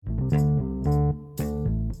Hello,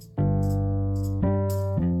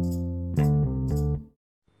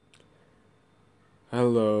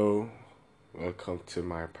 welcome to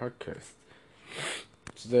my podcast.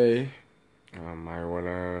 Today, I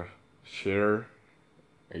wanna share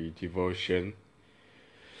a devotion.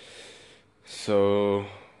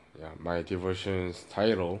 My devotion's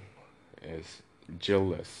title is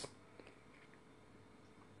Jealous.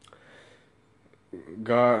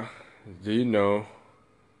 God, do you know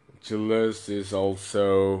jealous is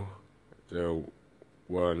also the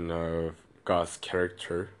one of God's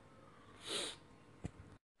character?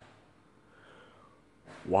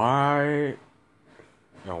 Why?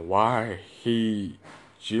 Why he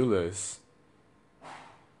jealous?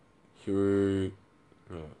 He,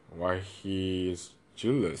 why he is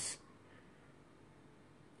jealous?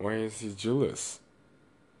 Why is he jealous?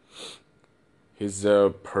 He's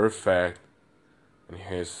perfect, and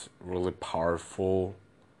he's really powerful,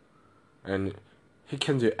 and he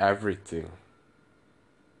can do everything.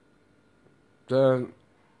 Then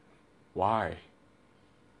why?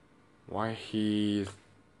 Why he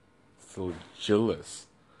so jealous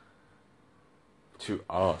to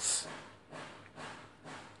us?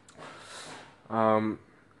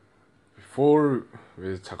 Before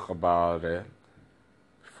we talk about it,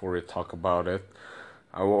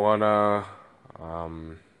 I wanna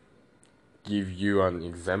give you an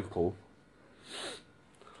example.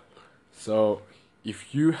 So,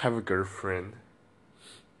 if you have a girlfriend,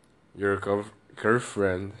 your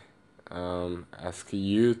girlfriend asks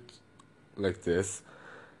you like this,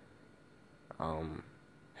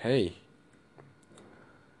 hey,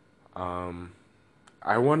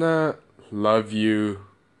 I wanna love you.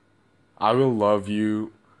 I will love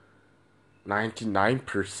you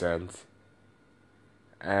 99%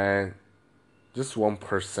 and just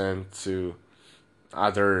 1% to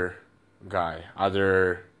other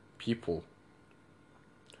people.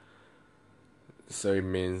 So it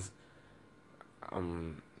means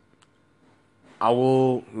I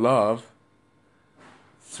will love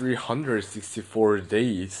 364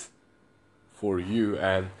 days for you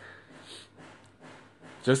and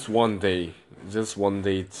just one day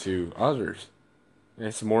to others.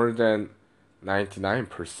 It's more than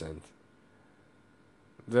 99%.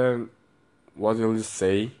 Then what did you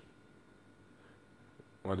say?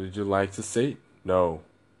 What did you like to say? No.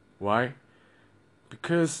 Why?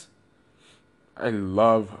 Because I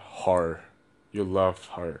love her. You love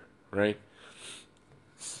her, right?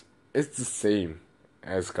 It's the same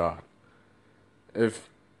as God. If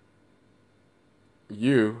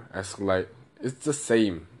you ask it's the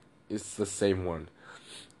same one.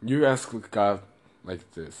 You ask God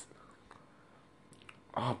like this.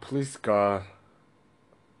 Oh, please God,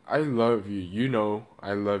 I love you. You know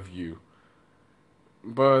I love you.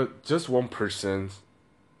 But just 1%,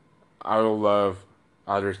 I will love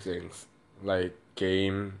other things like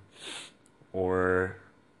game or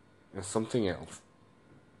something else.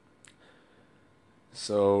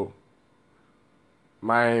 So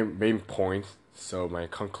my main point, my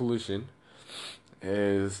conclusion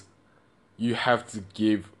is you have to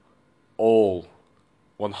give all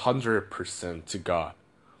 100% to God.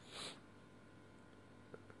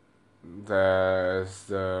 That's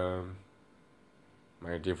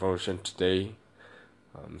my devotion today.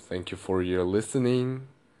 Thank you for your listening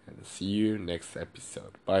and see you next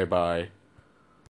episode. Bye bye.